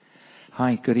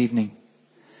Hi, good evening.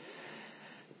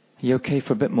 Are you okay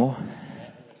for a bit more?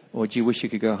 Or do you wish you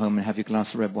could go home and have your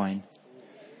glass of red wine?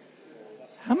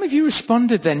 How many of you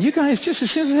responded then? You guys, just as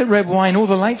soon as I said red wine, all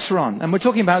the lights are on. And we're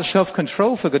talking about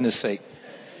self-control, for goodness sake.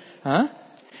 Huh?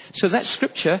 So that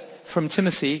scripture from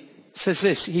Timothy says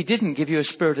this. He didn't give you a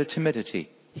spirit of timidity.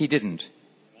 He didn't.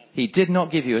 He did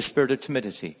not give you a spirit of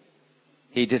timidity.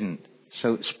 He didn't.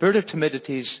 So spirit of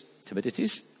timidities,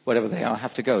 whatever they are,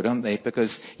 have to go, don't they?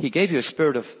 Because he gave you a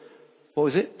spirit of, what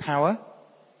was it? Power?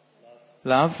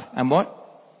 Love? And what?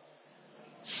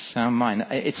 Sound mind.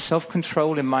 It's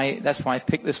self-control that's why I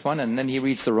picked this one, and then he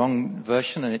reads the wrong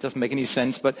version and it doesn't make any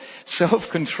sense, but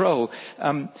self-control.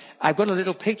 I've got a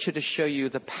little picture to show you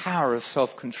the power of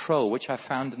self-control, which I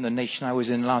found in the nation I was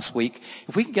in last week.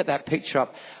 If we can get that picture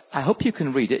up, I hope you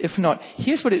can read it. If not,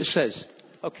 here's what it says.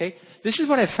 Okay, this is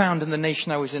what I found in the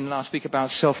nation I was in last week about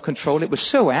self-control. It was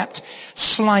so apt.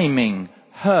 Sliming,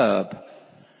 herb,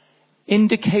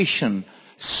 indication.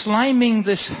 Sliming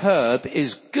this herb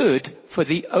is good for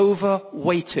the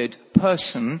overweighted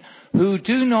person who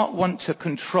do not want to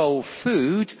control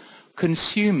food,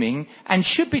 consuming, and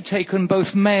should be taken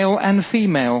both male and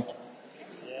female.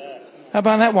 How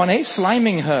about that one, eh?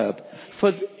 Sliming herb.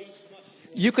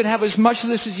 You can have as much of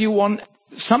this as you want.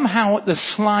 Somehow the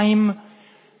slime,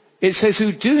 it says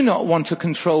who do not want to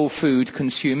control food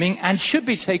consuming and should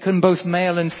be taken both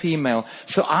male and female.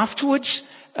 So afterwards,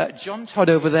 John Todd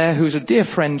over there, who's a dear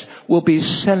friend, will be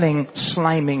selling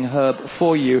sliming herb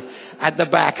for you at the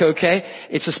back, okay?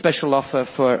 It's a special offer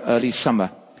for early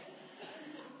summer.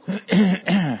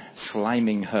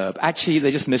 Sliming herb. Actually,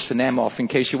 they just missed an M off in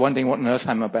case you're wondering what on earth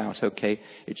I'm about, okay?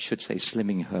 It should say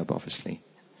slimming herb, obviously.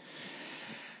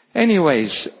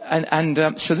 Anyways,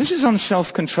 so this is on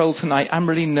self-control tonight. I'm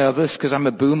really nervous because I'm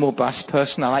a boom or bust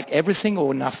person. I like everything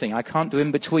or nothing. I can't do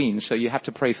in between, so you have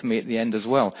to pray for me at the end as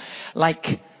well.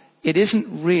 Like, it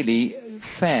isn't really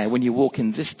fair when you walk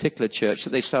in this particular church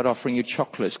that they start offering you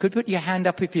chocolates. Could you put your hand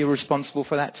up if you're responsible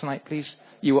for that tonight, please?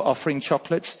 You were offering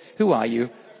chocolates. Who are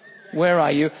you? Where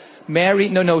are you? Mary?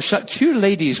 No. Two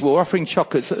ladies were offering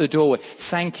chocolates at the doorway.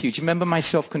 Thank you. Do you remember my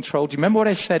self-control? Do you remember what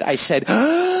I said? I said,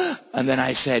 and then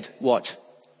I said, what?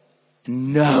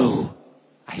 No.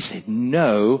 I said,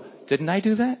 no. Didn't I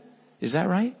do that? Is that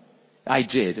right? I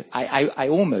did. I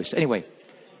almost. Anyway,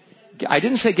 I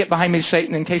didn't say get behind me,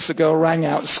 Satan, in case the girl rang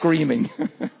out screaming.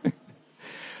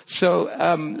 So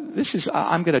I'm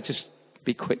going to just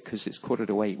be quick because it's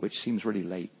 7:45, which seems really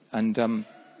late. And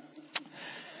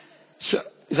so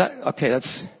is that okay?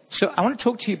 So I want to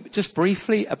talk to you just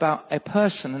briefly about a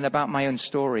person and about my own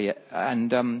story.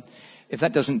 And if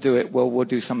that doesn't do it, well, we'll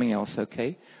do something else,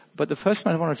 okay? But the first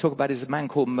one I want to talk about is a man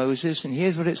called Moses. And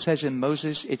here's what it says in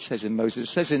Moses. It says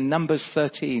in Numbers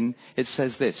 13, it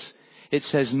says this. It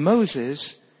says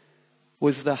Moses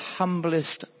was the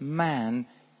humblest man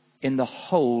in the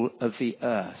whole of the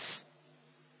earth.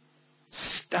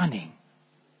 Stunning.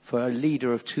 For a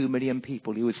leader of 2 million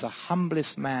people. He was the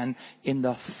humblest man in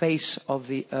the face of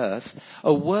the earth.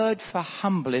 A word for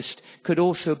humblest could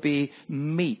also be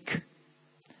meek.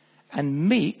 And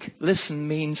meek, listen,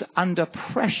 means under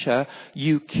pressure,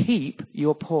 you keep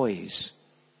your poise.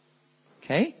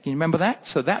 Okay? Can you remember that?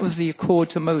 So that was the accord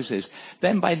to Moses.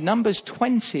 Then by Numbers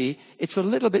 20, it's a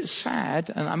little bit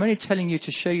sad, and I'm only telling you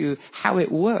to show you how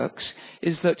it works,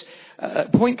 is that a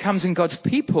point comes in God's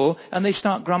people, and they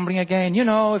start grumbling again. You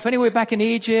know, if only we're back in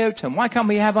Egypt, and why can't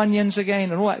we have onions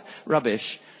again, and all that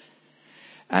rubbish.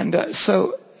 And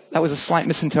so that was a slight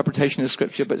misinterpretation of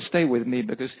Scripture, but stay with me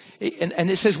because,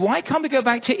 and it says, why can't we go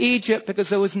back to Egypt? Because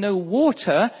there was no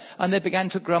water, and they began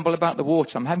to grumble about the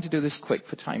water. I'm having to do this quick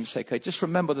for time's sake. Okay? Just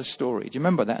remember the story. Do you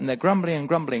remember that? And they're grumbling and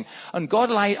grumbling. And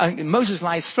Moses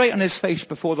lies straight on his face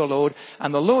before the Lord,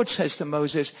 and the Lord says to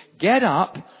Moses, get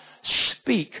up,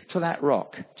 speak to that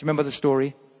rock. Do you remember the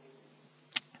story?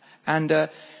 And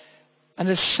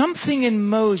there's something in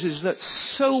Moses that's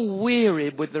so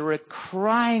wearied with the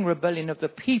crying rebellion of the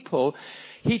people.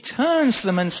 He turns to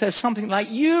them and says something like,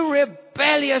 you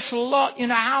rebellious lot,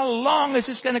 how long is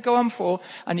this going to go on for?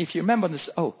 And if you remember this,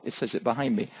 it says it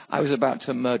behind me. I was about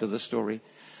to murder the story.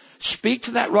 Speak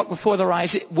to that rock before their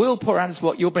eyes. It will pour out as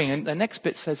what you'll bring. And the next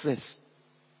bit says this.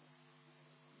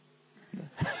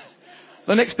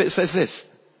 The next bit says this.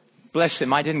 Bless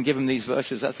him. I didn't give him these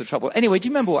verses. That's the trouble. Anyway, do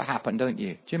you remember what happened, don't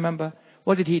you? Do you remember?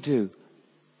 What did he do?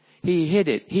 He hid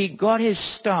it. He got his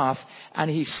staff and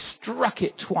he struck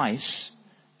it twice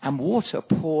and water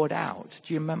poured out.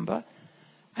 Do you remember?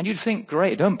 And you'd think,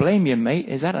 great, don't blame you, mate.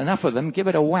 Is that enough of them? Give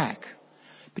it a whack.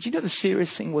 But the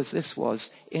serious thing was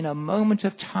in a moment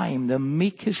of time, the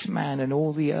meekest man in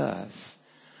all the earth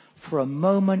For a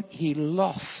moment, he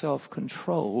lost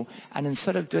self-control, and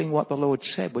instead of doing what the Lord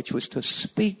said, which was to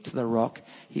speak to the rock,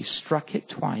 he struck it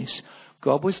twice.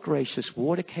 God was gracious,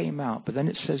 water came out, but then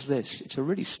it says this, it's a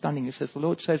really stunning, it says, the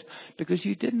Lord says, because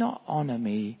you did not honor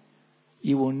me,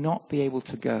 you will not be able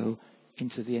to go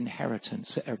into the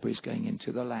inheritance that everybody's going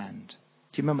into, the land.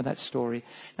 Do you remember that story?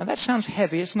 Now that sounds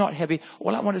heavy, it's not heavy.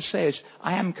 All I want to say is,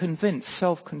 I am convinced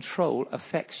self-control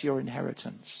affects your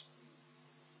inheritance.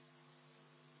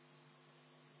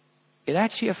 It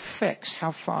actually affects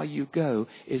how far you go,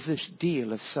 is this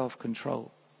deal of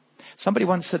self-control. Somebody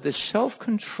once said this,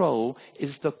 self-control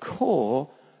is the core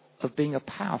of being a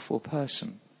powerful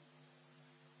person.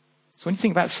 So when you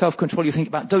think about self-control, you think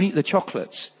about don't eat the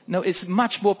chocolates. No, it's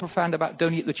much more profound about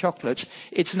don't eat the chocolates.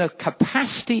 It's a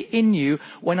capacity in you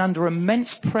when under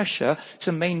immense pressure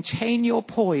to maintain your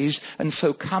poise and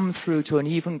so come through to an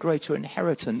even greater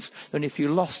inheritance than if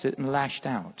you lost it and lashed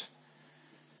out.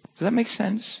 Does that make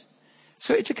sense?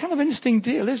 So it's a kind of interesting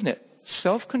deal, isn't it?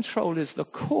 Self-control is the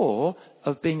core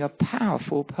of being a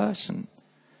powerful person.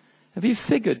 Have you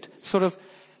figured sort of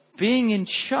being in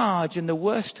charge in the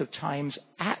worst of times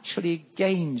actually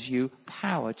gains you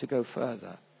power to go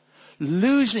further?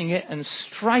 Losing it and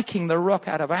striking the rock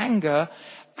out of anger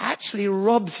actually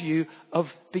robs you of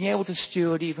being able to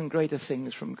steward even greater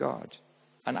things from God.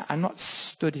 And I'm not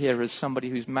stood here as somebody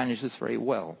who's managed this very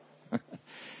well.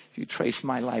 If you trace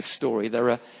my life story, there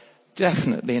are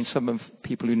definitely, and some of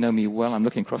people who know me well, I'm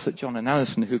looking across at John and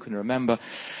Alison who can remember,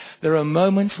 there are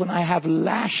moments when I have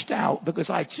lashed out because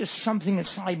something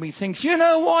inside me thinks, you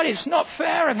know what, it's not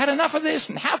fair, I've had enough of this,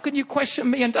 and how can you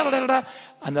question me, and da da da da.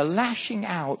 And the lashing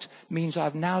out means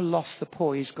I've now lost the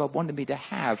poise God wanted me to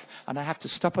have, and I have to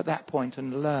stop at that point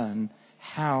and learn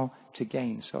how to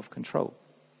gain self-control.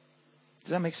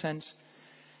 Does that make sense?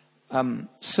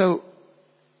 So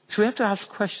we have to ask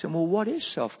the question, well, what is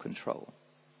self-control?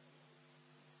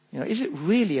 You know, is it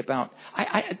really about...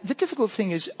 the difficult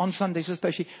thing is, on Sundays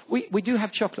especially, we do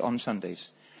have chocolate on Sundays.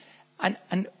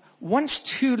 And once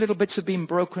 2 little bits have been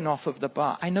broken off of the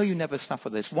bar, I know you never suffer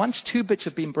this, once 2 bits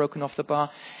have been broken off the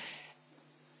bar,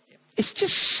 it's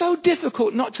just so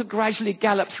difficult not to gradually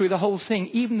gallop through the whole thing,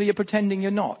 even though you're pretending you're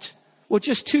not. Well,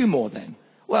 just 2 more then.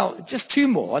 Well, just 2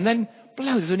 more, and then,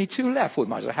 blow, there's only 2 left. We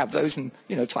might as well have those and,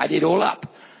 tidy it all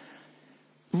up.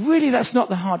 Really, that's not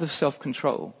the heart of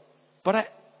self-control.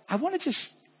 But I want to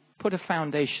just put a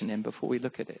foundation in before we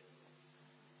look at it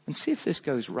and see if this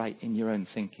goes right in your own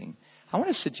thinking. I want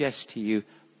to suggest to you,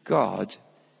 God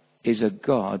is a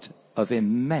God of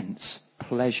immense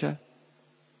pleasure,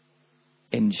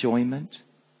 enjoyment,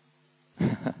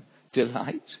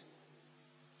 delight,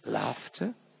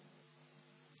 laughter,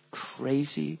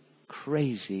 crazy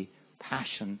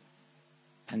passion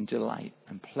and delight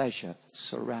and pleasure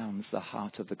surrounds the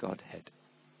heart of the Godhead.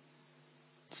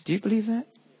 Do you believe that?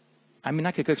 I mean,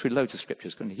 I could go through loads of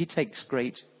scriptures, couldn't I? He takes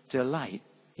great delight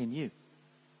in you.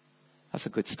 That's a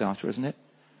good starter, isn't it?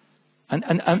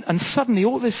 And suddenly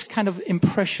all this kind of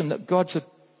impression that God's a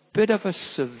bit of a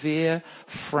severe,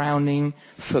 frowning,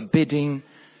 forbidding,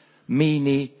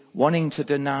 meanie, wanting to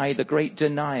deny, the great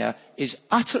denier, is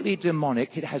utterly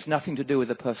demonic. It has nothing to do with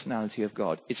the personality of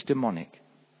God. It's demonic.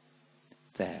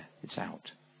 There, it's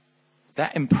out.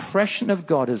 That impression of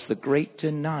God as the great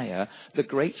denier, the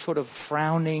great sort of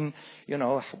frowning,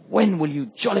 when will you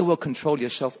jolly well control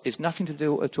yourself, is nothing to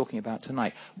do with what we're talking about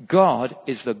tonight. God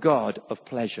is the God of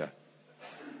pleasure.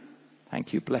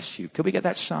 Thank you, bless you. Could we get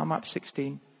that Psalm up,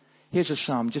 16? Here's a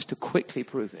psalm just to quickly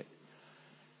prove it.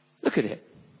 Look at it.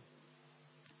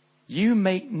 You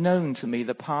make known to me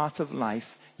the path of life.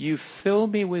 You fill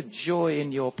me with joy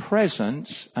in your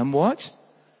presence. And what?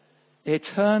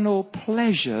 Eternal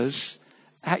pleasures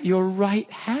at your right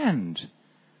hand.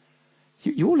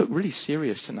 You all look really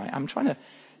serious tonight. I'm trying to,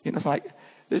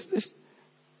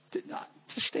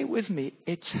 just stay with me.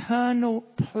 Eternal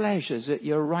pleasures at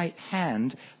your right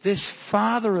hand. This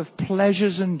Father of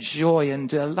pleasures and joy and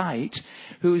delight,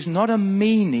 who is not a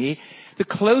meanie, the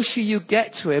closer you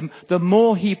get to him, the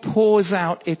more he pours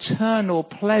out eternal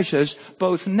pleasures,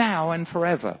 both now and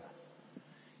forever.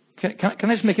 Can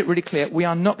I just make it really clear? We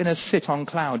are not going to sit on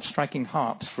clouds striking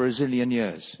harps for a zillion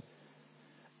years.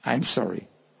 I'm sorry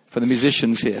for the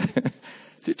musicians here.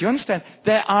 Do you understand?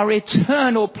 There are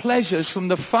eternal pleasures from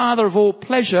the Father of all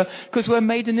pleasure because we're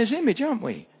made in his image, aren't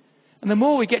we? And the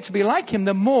more we get to be like him,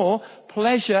 the more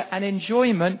pleasure and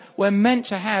enjoyment we're meant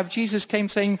to have. Jesus came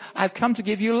saying, I've come to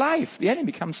give you life. The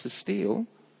enemy comes to steal.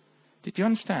 Did you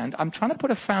understand? I'm trying to put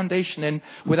a foundation in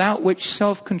without which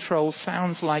self-control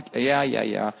sounds like,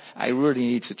 yeah, I really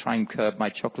need to try and curb my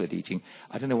chocolate eating.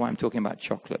 I don't know why I'm talking about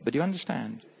chocolate, but do you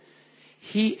understand?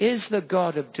 He is the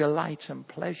God of delight and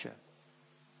pleasure.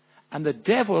 And the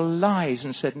devil lies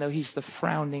and said, no, he's the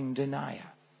frowning denier.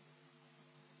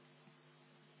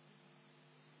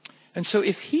 And so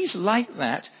if he's like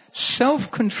that,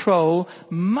 self-control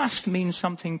must mean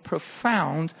something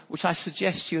profound, which I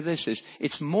suggest to you this is.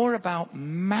 It's more about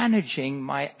managing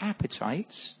my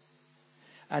appetites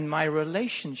and my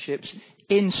relationships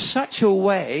in such a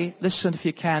way, listen if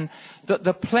you can, that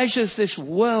the pleasures this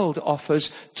world offers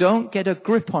don't get a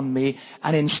grip on me,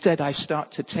 and instead I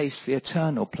start to taste the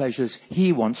eternal pleasures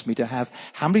he wants me to have.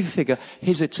 How many of you figure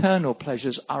his eternal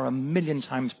pleasures are 1,000,000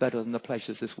 times better than the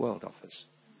pleasures this world offers?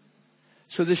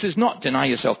 So this is not deny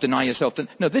yourself.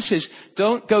 No, this is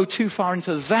don't go too far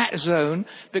into that zone,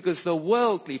 because the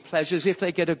worldly pleasures, if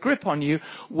they get a grip on you,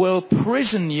 will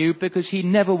prison you, because he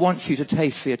never wants you to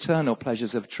taste the eternal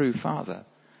pleasures of true Father.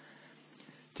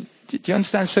 Do you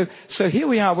understand? So here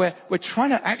we are, where we're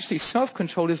trying to actually,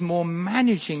 self-control is more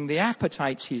managing the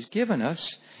appetites he's given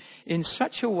us in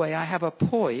such a way I have a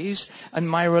poise, and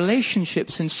my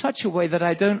relationships in such a way that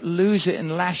I don't lose it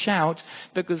and lash out,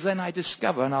 because then I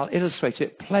discover, and I'll illustrate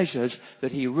it, pleasures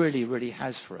that he really, really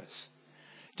has for us.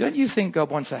 Don't you think God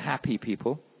wants a happy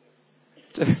people?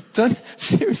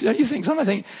 Seriously, don't you think? Some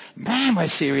think, man, we're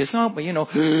serious, aren't we? No,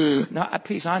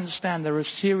 please, I understand there are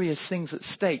serious things at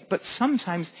stake, but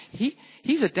sometimes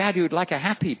he's a dad who'd like a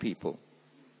happy people.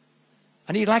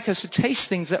 And he'd like us to taste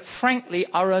things that, frankly,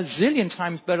 are a zillion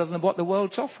times better than what the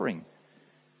world's offering.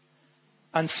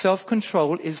 And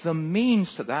self-control is the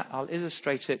means to that. I'll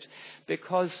illustrate it,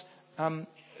 because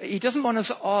he doesn't want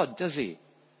us odd, does he?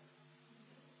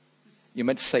 You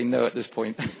meant to say no at this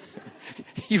point.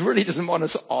 He really doesn't want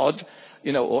us odd,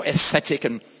 or aesthetic,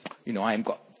 and, I've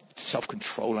got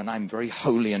self-control and I'm very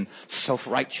holy and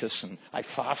self-righteous and I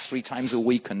fast 3 times a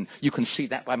week and you can see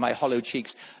that by my hollow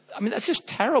cheeks. I mean, that's just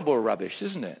terrible rubbish,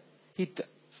 isn't it?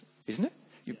 Isn't it?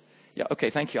 Yeah,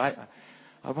 okay, thank you.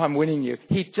 I'm winning you.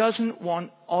 He doesn't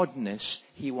want oddness.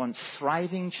 He wants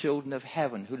thriving children of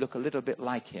heaven who look a little bit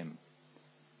like him.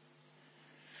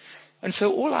 And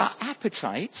so all our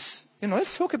appetites,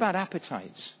 let's talk about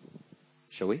appetites,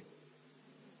 shall we?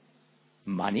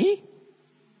 Money?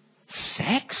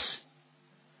 Sex?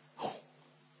 Oh,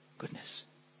 goodness.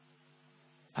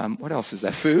 What else is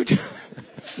there? Food?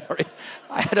 Sorry.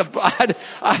 I had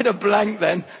a blank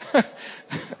then.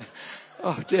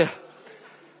 Oh dear.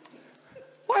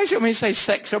 Why is it when you say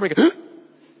sex, everybody go,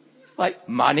 like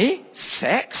money,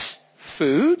 sex,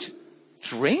 food,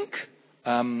 drink,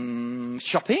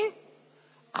 shopping,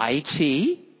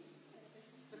 IT,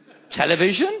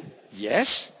 television,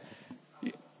 yes,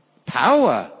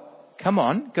 power. Come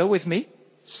on, go with me.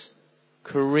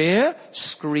 Career,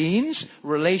 screens,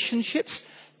 relationships.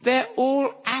 They're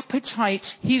all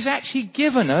appetites he's actually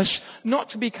given us, not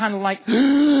to be kind of like,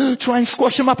 try and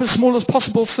squash them up as small as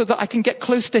possible so that I can get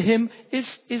close to him,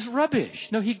 is rubbish.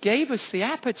 No, he gave us the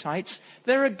appetites.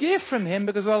 They're a gift from him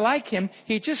because we're like him.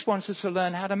 He just wants us to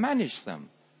learn how to manage them.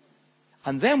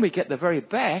 And then we get the very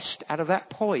best out of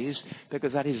that poise,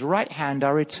 because at his right hand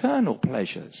are eternal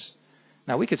pleasures.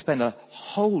 Now, we could spend a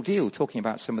whole deal talking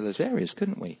about some of those areas,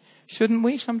 couldn't we? Shouldn't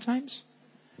we sometimes?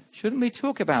 Shouldn't we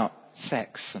talk about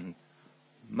sex and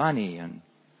money and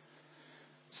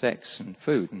sex and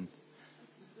food? And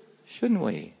shouldn't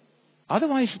we?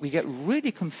 Otherwise, we get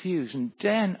really confused and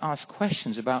then ask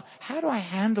questions about, how do I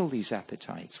handle these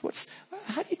appetites?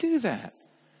 How do you do that?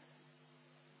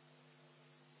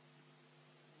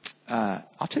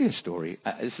 I'll tell you a story.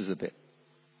 This is a bit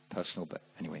personal, but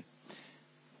anyway.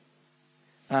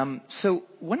 So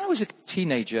when I was a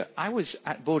teenager, I was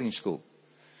at boarding school.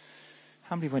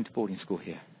 How many went to boarding school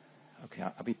here? Okay,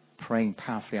 I'll be praying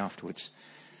powerfully afterwards.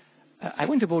 I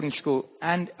went to boarding school,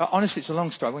 and honestly, it's a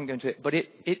long story. I won't go into it, but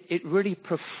it really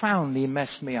profoundly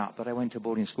messed me up that I went to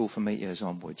boarding school from 8 years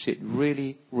onwards. It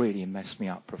really, really messed me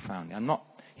up profoundly. I'm not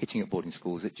hitting at boarding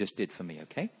schools. It just did for me,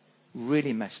 okay?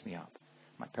 Really messed me up.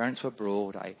 My parents were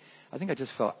abroad. I think I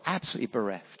just felt absolutely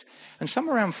bereft. And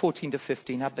somewhere around 14 to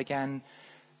 15, I began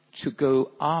to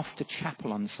go after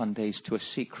chapel on Sundays to a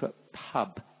secret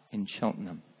pub in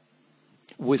Cheltenham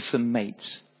with some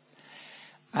mates.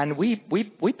 And we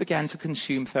began to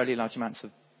consume fairly large amounts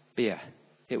of beer.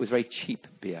 It was very cheap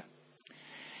beer.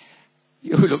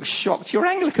 You look shocked. You're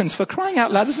Anglicans, for crying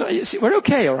out loud. We're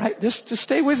okay, all right? Just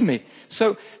stay with me.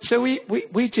 So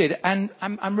we did, and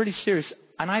I'm really serious.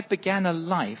 And I began a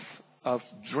life of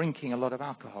drinking a lot of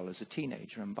alcohol as a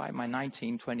teenager. And by my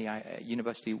 19, 20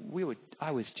 university,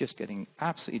 I was just getting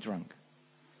absolutely drunk.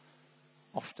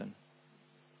 Often.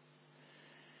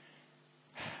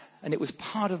 And it was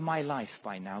part of my life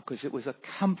by now because it was a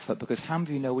comfort. Because how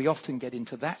many of you know we often get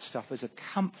into that stuff as a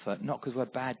comfort, not because we're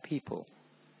bad people.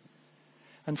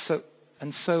 And so,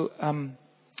 I'm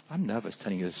nervous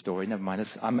telling you the story. Never mind.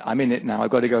 I'm in it now.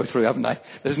 I've got to go through, haven't I?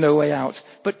 There's no way out.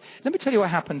 But let me tell you what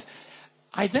happened.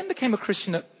 I then became a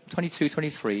Christian at 22,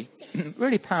 23,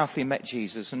 really powerfully met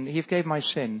Jesus, and he forgave my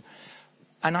sin.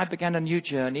 And I began a new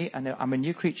journey, and I'm a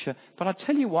new creature. But I'll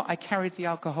tell you what, I carried the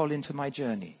alcohol into my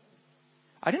journey.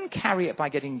 I didn't carry it by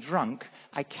getting drunk.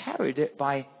 I carried it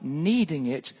by needing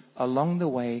it along the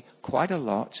way quite a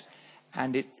lot.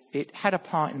 And it had a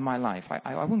part in my life.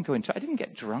 I wouldn't go into it. I didn't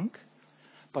get drunk.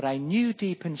 But I knew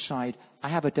deep inside, I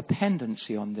have a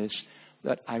dependency on this,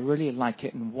 that I really like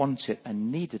it and want it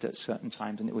and need it at certain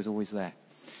times. And it was always there.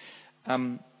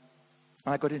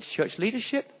 I got into church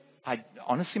leadership.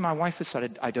 Honestly, my wife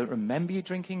decided, I don't remember you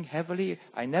drinking heavily.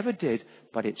 I never did.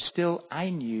 But it still,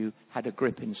 I knew, had a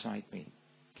grip inside me.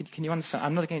 Can you understand?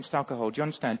 I'm not against alcohol. Do you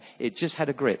understand? It just had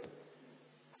a grip.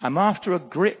 I'm after a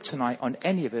grip tonight on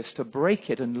any of us to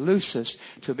break it and loose us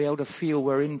to be able to feel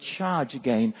we're in charge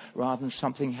again rather than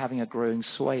something having a growing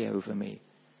sway over me.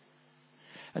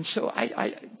 And so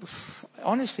I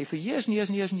honestly, for years and years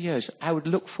and years and years, I would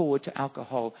look forward to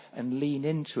alcohol and lean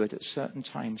into it at certain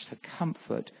times to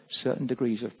comfort certain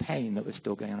degrees of pain that was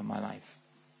still going on in my life.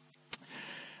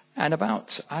 And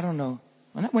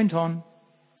when that went on,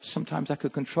 sometimes I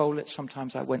could control it.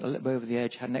 Sometimes I went a little bit over the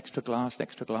edge, had an extra glass.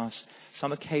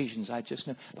 Some occasions I just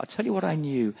knew. But I'll tell you what I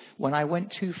knew. When I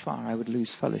went too far, I would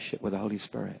lose fellowship with the Holy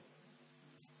Spirit.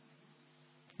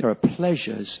 There are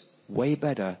pleasures way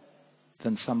better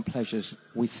than some pleasures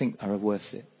we think are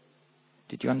worth it.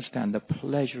 Did you understand? The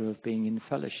pleasure of being in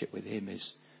fellowship with him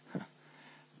is...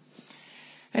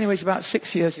 Anyways, about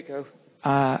 6 years ago, 7.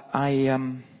 I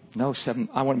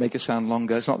want to make it sound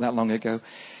longer. It's not that long ago.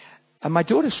 And my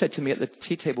daughter said to me at the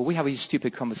tea table, we have these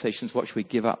stupid conversations, what should we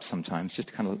give up sometimes, just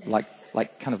to kind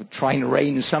of try and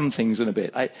rein some things in a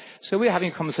bit. So we were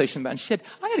having a conversation about it, and she said,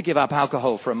 I'm going to give up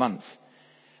alcohol for a month.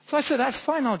 So I said, that's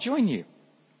fine, I'll join you.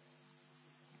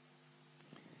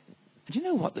 And you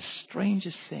know what, the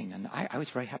strangest thing, and I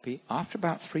was very happy, after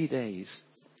about 3 days,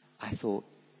 I thought,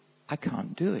 I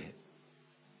can't do it.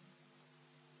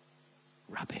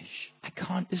 Rubbish.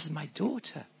 This is my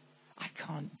daughter. I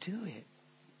can't do it.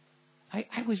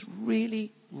 I was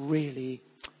really, really,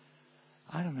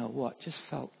 I don't know what, just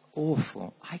felt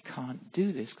awful. I can't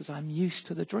do this because I'm used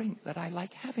to the drink that I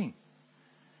like having.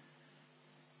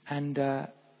 And I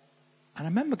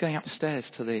remember going upstairs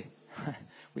to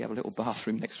we have a little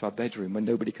bathroom next to our bedroom where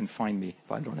nobody can find me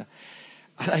if I don't want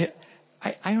to.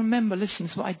 I remember, listen,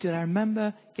 this is what I did. I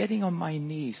remember getting on my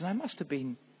knees, and I must have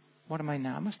been, what am I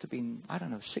now? I must have been,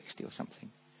 60 or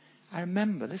something. I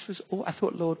remember, I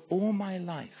thought, Lord, all my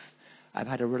life, I've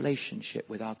had a relationship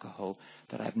with alcohol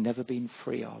that I've never been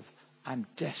free of. I'm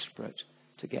desperate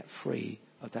to get free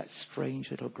of that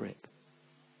strange little grip.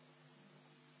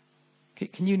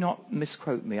 Can you not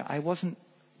misquote me? I wasn't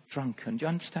drunken. Do you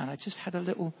understand? I just had a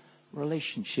little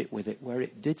relationship with it where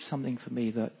it did something for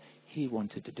me that he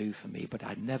wanted to do for me, but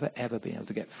I'd never, ever been able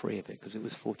to get free of it because it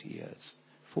was 40 years.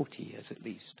 40 years at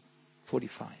least.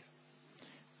 45.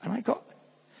 And I got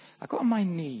on my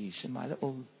knees in my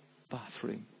little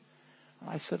bathroom.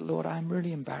 I said, Lord, I'm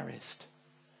really embarrassed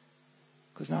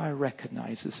because now I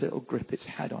recognize this little grip it's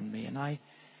had on me, and I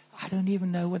don't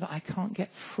even know whether I can't get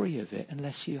free of it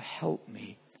unless you help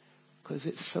me because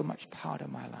it's so much part of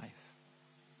my life.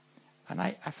 And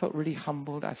I felt really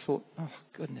humbled. I thought, oh,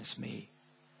 goodness me.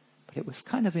 But it was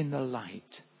kind of in the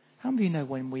light. How many of you know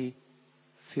when we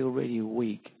feel really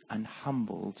weak and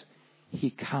humbled, he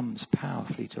comes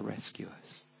powerfully to rescue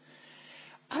us?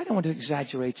 I don't want to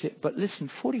exaggerate it, but listen,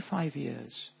 45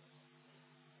 years.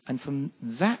 And from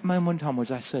that moment onwards,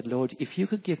 I said, Lord, if you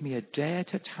could give me a day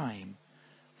at a time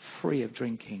free of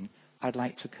drinking, I'd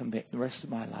like to commit the rest of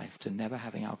my life to never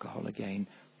having alcohol again,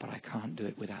 but I can't do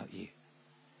it without you.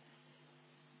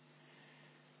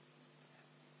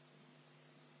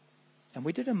 And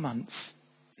we did a month.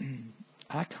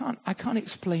 I can't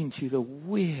explain to you the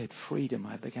weird freedom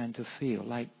I began to feel.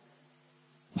 Like,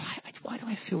 why do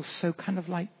I feel so kind of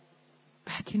like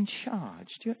back in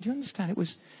charge? Do you understand?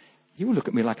 You will look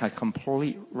at me like a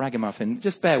complete ragamuffin.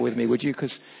 Just bear with me, would you?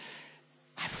 Because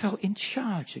I felt in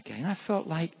charge again. I felt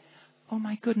like, oh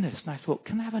my goodness. And I thought,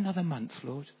 can I have another month,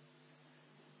 Lord?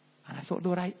 And I thought,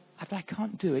 Lord, if I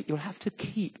can't do it, you'll have to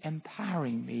keep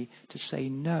empowering me to say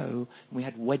no. And we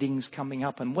had weddings coming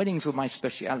up, and weddings were my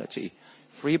speciality.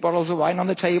 3 bottles of wine on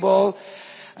the table,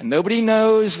 and nobody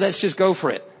knows. Let's just go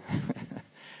for it.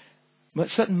 But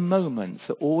certain moments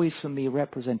are always for me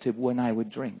represented when I would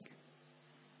drink.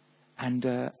 And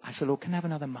I said, Lord, can I have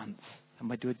another month? And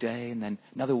we'd do a day and then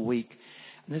another week.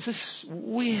 And there's this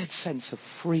weird sense of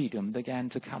freedom began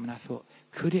to come. And I thought,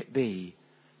 could it be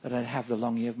that I'd have the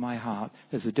longing of my heart?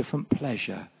 There's a different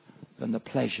pleasure than the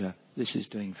pleasure this is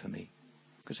doing for me.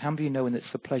 Because how many of you know when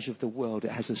it's the pleasure of the world,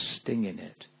 it has a sting in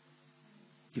it?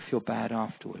 You feel bad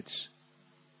afterwards.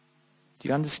 Do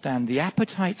you understand? The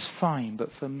appetite's fine,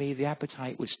 but for me, the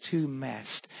appetite was too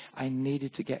messed. I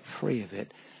needed to get free of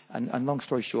it. And long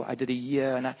story short, I did a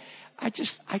year, and I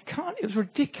can't, it was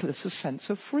ridiculous, a sense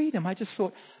of freedom. I just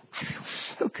thought, I feel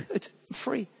so good, I'm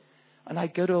free. And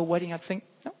I'd go to a wedding, I'd think,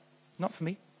 no, not for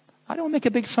me. I don't make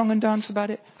a big song and dance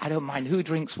about it. I don't mind who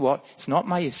drinks what. It's not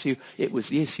my issue. It was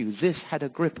the issue. This had a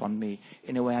grip on me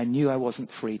in a way I knew I wasn't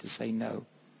free to say no.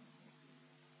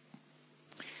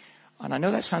 And I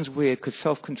know that sounds weird because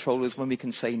self-control is when we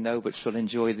can say no but still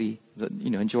enjoy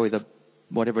enjoy the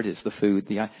whatever it is, the food.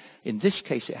 In this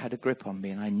case, it had a grip on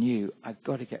me, and I knew I've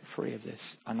got to get free of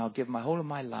this, and I'll give my whole of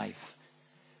my life,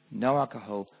 no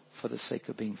alcohol, for the sake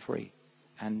of being free.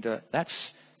 And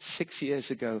that's 6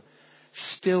 years ago.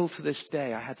 Still to this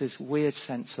day, I had this weird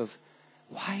sense of,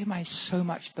 why am I so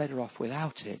much better off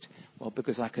without it? Well,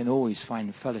 because I can always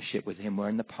find fellowship with him, where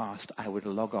in the past I would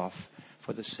log off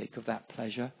for the sake of that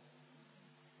pleasure.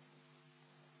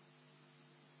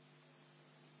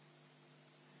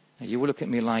 You will look at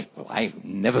me like, well, I've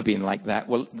never been like that.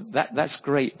 Well, that's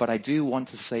great, but I do want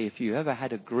to say, if you ever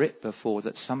had a grip before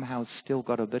that somehow still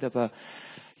got a bit of a,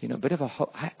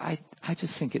 I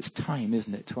just think it's time,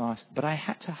 isn't it, to ask. But I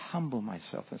had to humble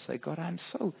myself and say, God, I'm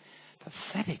so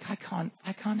pathetic. I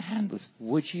can't handle this.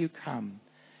 Would you come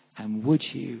and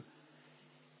would you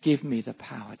give me the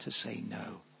power to say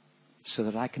no, so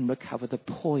that I can recover the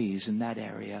poise in that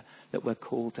area that we're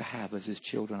called to have as his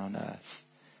children on earth?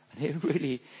 And it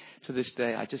really, to this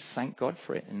day, I just thank God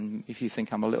for it. And if you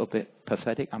think I'm a little bit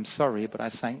pathetic, I'm sorry, but I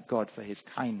thank God for his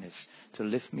kindness to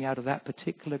lift me out of that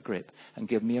particular grip and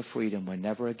give me a freedom where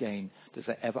never again does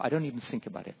there ever, I don't even think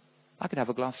about it. I could have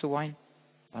a glass of wine.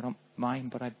 I don't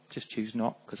mind, but I just choose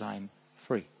not because I'm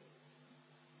free.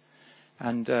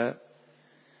 And so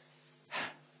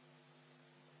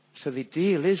the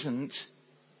deal isn't,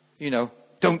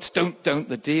 don't.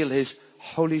 The deal is,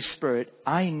 Holy Spirit,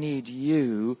 I need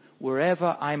you.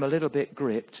 Wherever I'm a little bit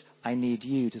gripped, I need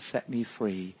you to set me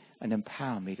free and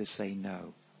empower me to say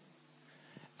no.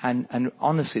 And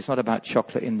honestly, it's not about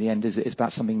chocolate in the end, is it? It's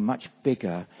about something much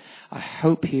bigger. I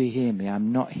hope you hear me.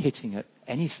 I'm not hitting at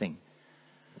anything.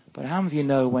 But how many of you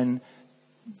know when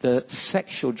the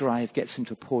sexual drive gets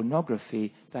into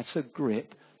pornography, that's a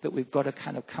grip that we've got to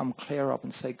kind of come clear of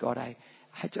and say, God, I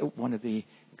don't want to be,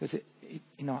 because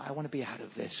I want to be out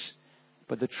of this.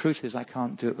 But the truth is, I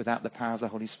can't do it without the power of the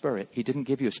Holy Spirit. He didn't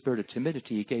give you a spirit of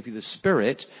timidity. He gave you the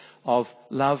spirit of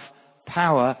love,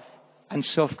 power, and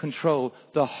self-control.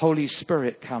 The Holy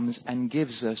Spirit comes and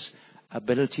gives us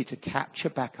ability to capture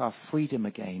back our freedom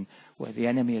again, where the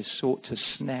enemy has sought to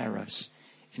snare us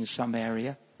in some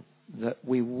area that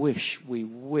we wish we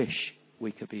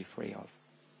could be free of.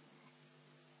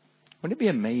 Wouldn't it be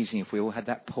amazing if we all had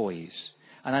that poise?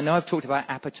 And I know I've talked about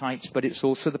appetites, but it's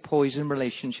also the poise in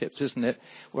relationships, isn't it?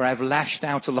 Where I've lashed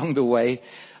out along the way,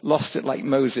 lost it like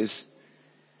Moses,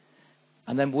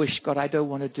 and then wish, God, I don't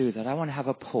want to do that. I want to have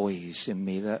a poise in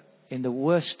me that in the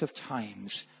worst of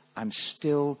times, I'm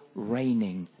still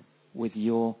reigning with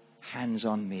your hands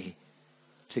on me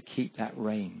to keep that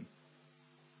reign.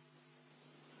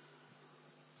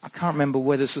 I can't remember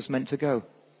where this was meant to go,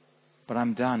 but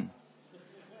I'm done.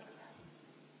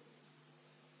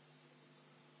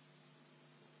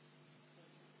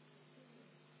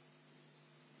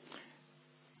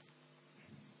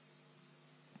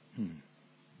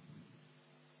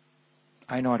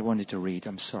 I know I wanted to read.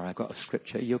 I'm sorry. I've got a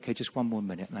scripture. Are you okay? Just one more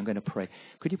minute and I'm going to pray.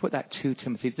 Could you put that 2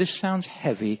 Timothy? This sounds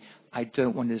heavy. I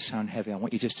don't want it to sound heavy. I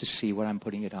want you just to see where I'm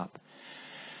putting it up.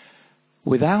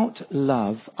 Without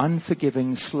love,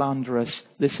 unforgiving, slanderous,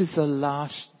 this is the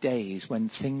last days when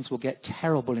things will get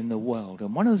terrible in the world.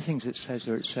 And one of the things it says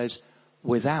there, it says,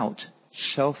 without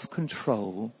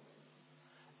self-control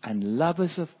and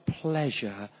lovers of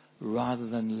pleasure rather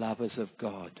than lovers of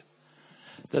God.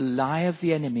 The lie of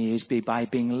the enemy is by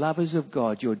being lovers of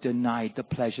God, you're denied the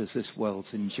pleasures this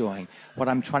world's enjoying. What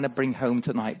I'm trying to bring home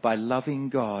tonight, by loving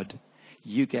God,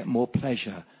 you get more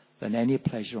pleasure than any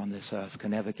pleasure on this earth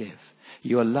can ever give.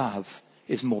 Your love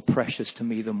is more precious to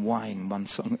me than wine.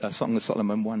 A Song of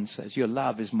Solomon 1 says, your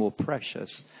love is more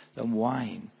precious than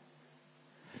wine.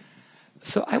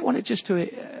 So I wanted just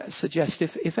to suggest,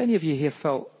 if any of you here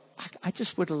felt, I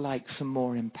just would like some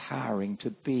more empowering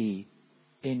to be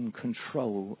in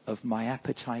control of my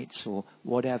appetites or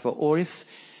whatever. Or if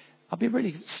I'll be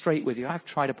really straight with you. I've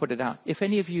tried to put it out. If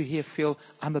any of you here feel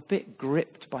I'm a bit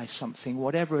gripped by something,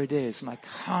 whatever it is, and I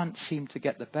can't seem to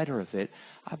get the better of it,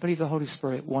 I believe the Holy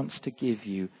Spirit wants to give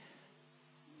you,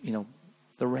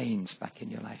 the reins back in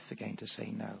your life again to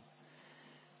say no.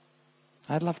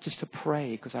 I'd love just to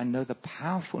pray, because I know the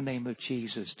powerful name of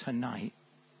Jesus tonight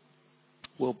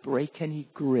will break any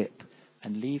grip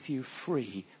and leave you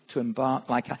free to embark.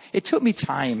 It took me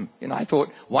time. I thought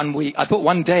 1 week. I thought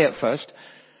 1 day at first.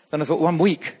 Then I thought 1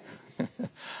 week.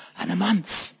 And a month.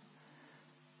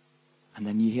 And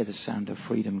then you hear the sound of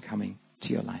freedom coming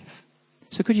to your life.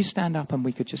 So could you stand up and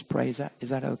we could just pray? Is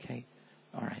that okay?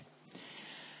 All right.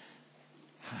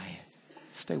 Hi.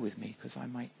 Stay with me, because I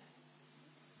might...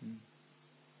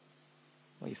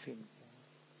 What are you feeling?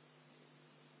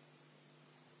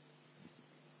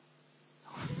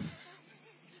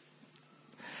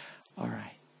 All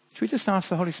right. Should we just ask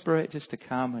the Holy Spirit just to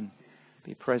come and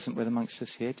be present with amongst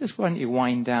us here? Just why don't you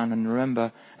wind down and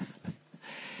remember,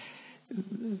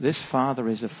 this Father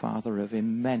is a Father of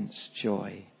immense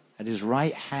joy. At his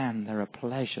right hand there are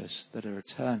pleasures that are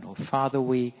eternal. Father,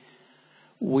 we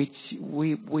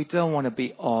don't want to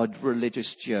be odd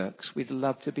religious jerks. We'd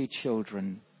love to be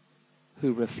children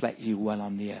who reflect you well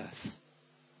on the earth.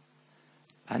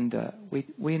 And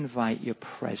we invite your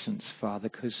presence, Father,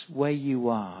 because where you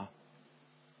are,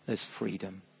 there's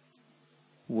freedom.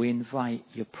 We invite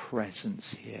your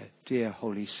presence here, dear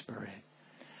Holy Spirit.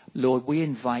 Lord, we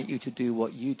invite you to do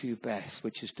what you do best,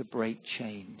 which is to break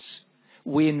chains.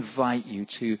 We invite you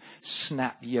to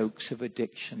snap yokes of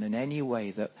addiction in any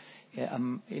way that,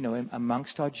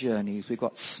 amongst our journeys we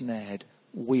got snared.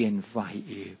 We invite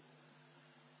you.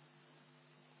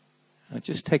 Now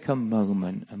just take a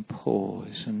moment and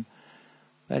pause and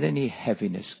let any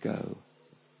heaviness go.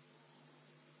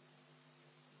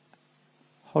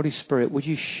 Holy Spirit, would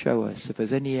you show us if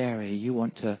there's any area you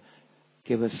want to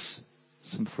give us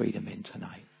some freedom in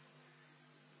tonight?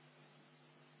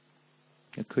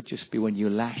 It could just be when you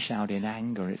lash out in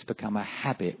anger. It's become a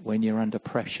habit. When you're under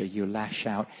pressure, you lash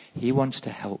out. He wants to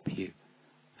help you.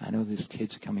 I know there's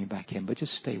kids coming back in, but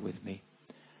just stay with me.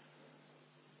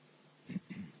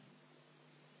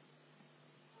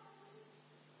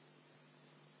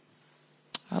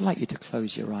 I'd like you to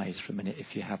close your eyes for a minute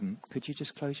if you haven't. Could you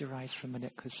just close your eyes for a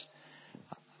minute? Because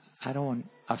I don't want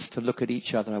us to look at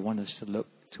each other. I want us to look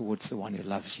towards the one who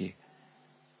loves you.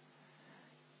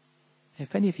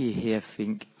 If any of you here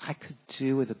think, I could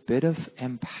do with a bit of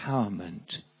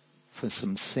empowerment for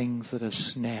some things that are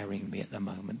snaring me at the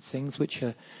moment, things which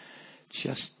are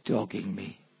just dogging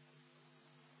me,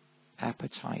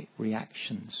 appetite,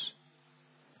 reactions.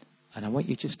 And I want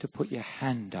you just to put your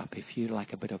hand up if you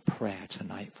like a bit of prayer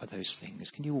tonight for those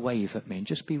things. Can you wave at me and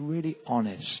just be really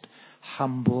honest,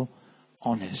 humble,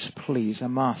 honest, please?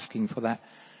 I'm asking for that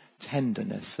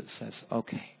tenderness that says,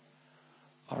 okay,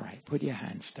 all right, put your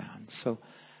hands down. So,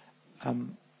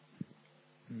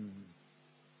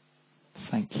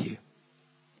 thank you.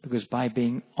 Because by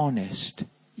being honest,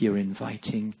 you're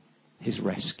inviting his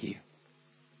rescue.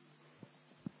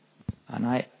 And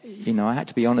I had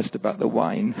to be honest about the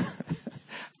wine.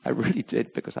 I really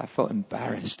did, because I felt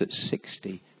embarrassed at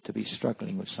 60 to be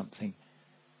struggling with something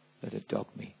that had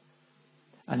dogged me.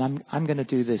 And I'm going to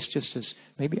do this just as,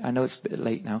 maybe, I know it's a bit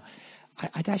late now.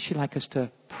 I'd actually like us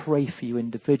to pray for you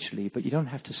individually, but you don't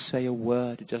have to say a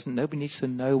word. Nobody needs to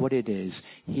know what it is.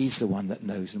 He's the one that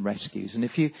knows and rescues. And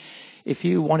if you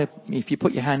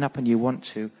put your hand up and you want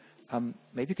to,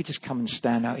 maybe you could just come and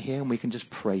stand out here and we can just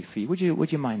pray for you.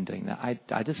 Would you mind doing that?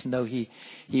 I just know he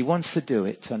wants to do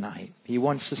it tonight. He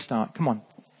wants to start. Come on.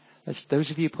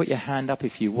 Those of you put your hand up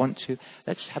if you want to.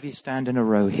 Let's have you stand in a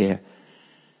row here.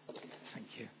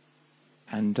 Thank you.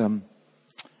 And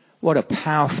what a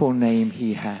powerful name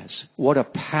he has. What a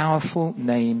powerful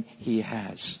name he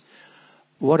has.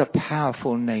 What a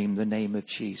powerful name, the name of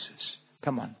Jesus.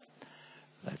 Come on.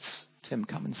 Tim,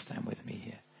 come and stand with me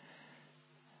here.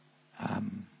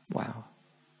 Wow.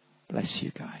 Bless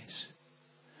you guys.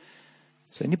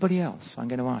 So anybody else? I'm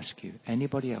going to ask you.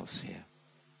 Anybody else here?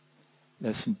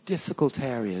 There's some difficult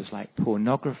areas like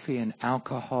pornography and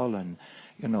alcohol and,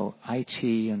 IT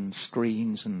and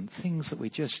screens and things that we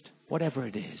just, whatever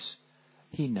it is,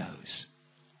 he knows.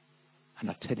 And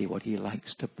I tell you what, he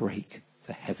likes to break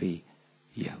the heavy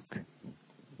yoke.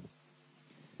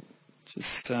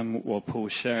 Just what Paul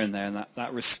was sharing there, and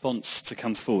that response to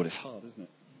come forward is hard, isn't it?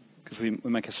 Because we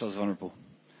make ourselves vulnerable.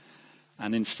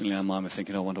 And instantly our mind was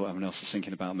thinking, I wonder what everyone else is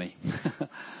thinking about me.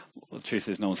 Well, the truth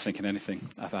is no one's thinking anything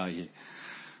about you.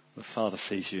 The Father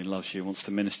sees you and loves you and wants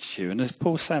to minister to you. And as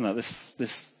Paul was saying that,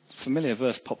 this familiar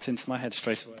verse popped into my head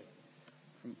straight away.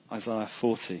 from Isaiah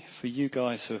 40. For you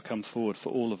guys who have come forward, for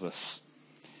all of us.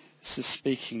 This is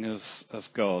speaking of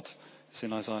God. It's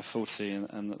in Isaiah 40,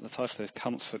 and the title is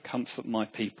Comfort my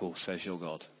people, says your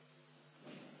God.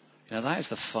 Now that is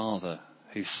the Father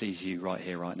who sees you right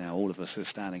here, right now, all of us who are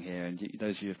standing here, and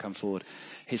those of you who have come forward.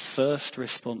 His first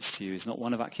response to you is not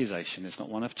one of accusation, it's not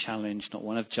one of challenge, not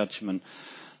one of judgment,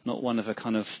 not one of a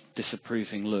kind of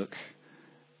disapproving look.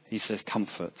 He says,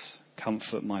 comfort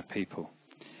my people.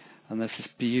 And there's this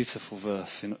beautiful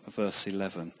verse in verse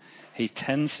 11. He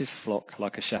tends his flock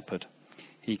like a shepherd.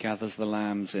 He gathers the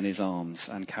lambs in his arms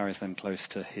and carries them close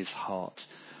to his heart.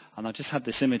 And I just had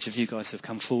this image of you guys who have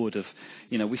come forward of,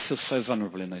 we feel so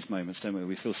vulnerable in those moments, don't we?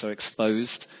 We feel so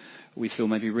exposed. We feel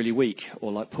maybe really weak.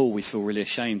 Or like Paul, we feel really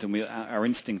ashamed. And our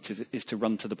instinct is to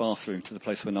run to the bathroom, to the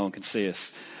place where no one can see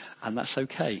us. And that's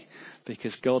okay,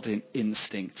 because God in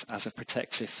instinct, as a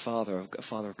protective father, a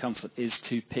father of comfort, is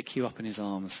to pick you up in his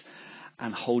arms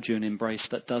and hold you in an embrace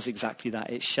that does exactly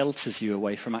that. It shelters you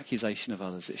away from accusation of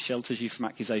others. It shelters you from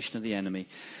accusation of the enemy.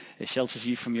 It shelters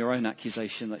you from your own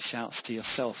accusation that shouts to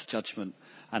yourself judgment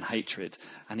and hatred.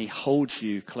 And he holds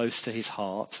you close to his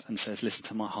heart and says, listen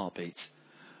to my heartbeat,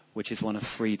 which is one of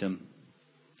freedom,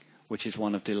 which is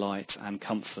one of delight and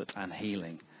comfort and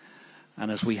healing. And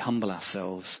as we humble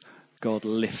ourselves, God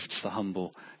lifts the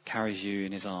humble, carries you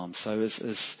in his arms. So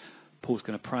as Paul's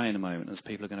going to pray in a moment, as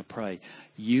people are going to pray,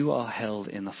 you are held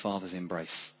in the Father's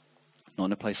embrace. Not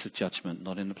in a place of judgment,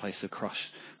 not in a place of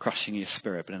crushing your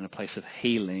spirit, but in a place of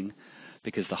healing,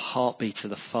 because the heartbeat of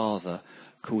the Father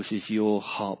causes your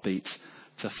heartbeat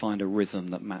to find a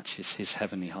rhythm that matches his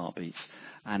heavenly heartbeats.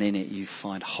 And in it you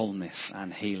find wholeness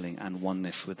and healing and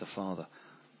oneness with the Father.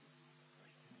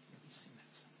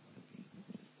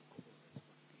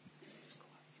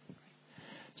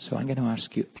 So I'm going to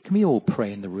ask you, can we all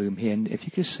pray in the room here? And if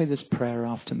you could say this prayer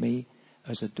after me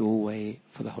as a doorway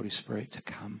for the Holy Spirit to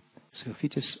come. So if you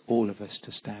just, all of us,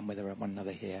 to stand with one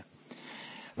another here.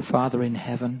 Father in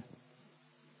heaven.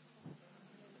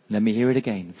 Let me hear it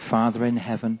again. Father in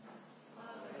heaven.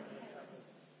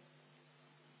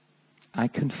 I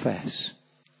confess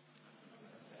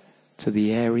to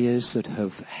the areas that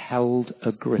have held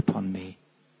a grip on me.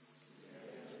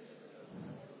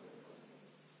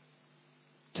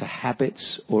 To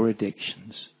habits or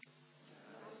addictions.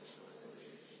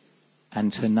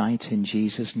 And tonight, in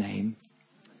Jesus' name,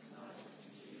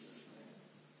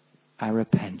 I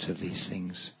repent of these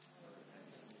things.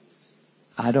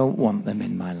 I don't want them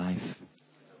in my life.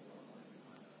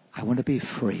 I want to be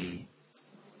free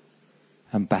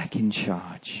and back in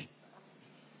charge.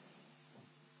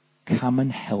 Come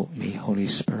and help me, Holy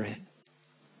Spirit,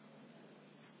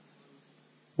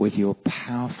 with your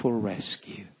powerful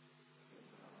rescue,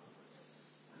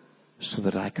 so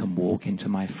that I can walk into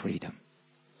my freedom.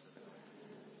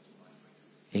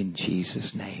 In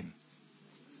Jesus' name.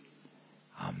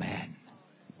 Amen.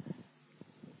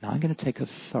 Now I'm going to take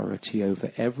authority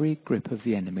over every grip of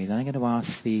the enemy. Then I'm going to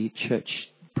ask the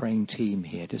church praying team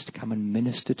here just to come and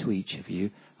minister to each of you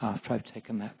after I've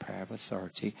taken that prayer of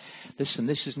authority. Listen,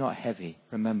 this is not heavy.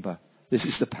 Remember, this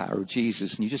is the power of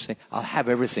Jesus. And you just say, I'll have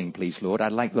everything, please, Lord.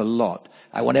 I'd like the lot.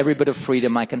 I want every bit of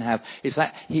freedom I can have. Is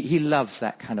that he loves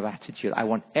that kind of attitude. I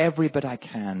want every bit I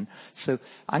can. So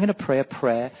I'm going to pray a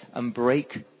prayer and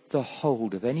break the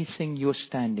hold of anything you're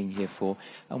standing here for.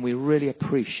 And we really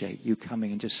appreciate you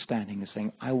coming and just standing and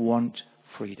saying, I want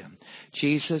freedom.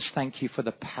 Jesus, thank you for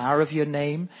the power of your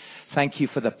name. Thank you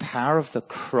for the power of the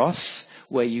cross,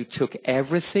 where you took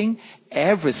everything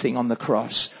on the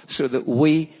cross, so that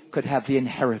we could have the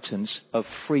inheritance of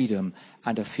freedom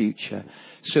and a future.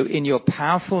 So in your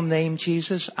powerful name,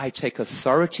 Jesus, I take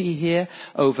authority here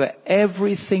over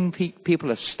everything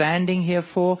people are standing here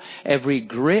for, every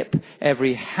grip,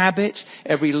 every habit,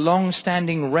 every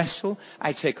long-standing wrestle.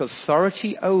 I take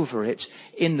authority over it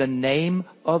in the name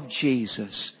of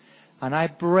Jesus. And I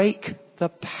break the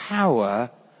power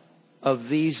of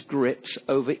these grips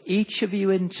over each of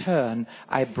you in turn.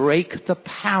 I break the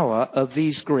power of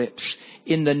these grips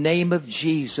in the name of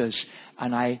Jesus,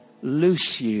 and I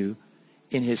loose you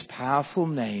in his powerful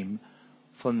name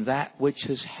from that which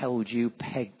has held you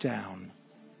pegged down.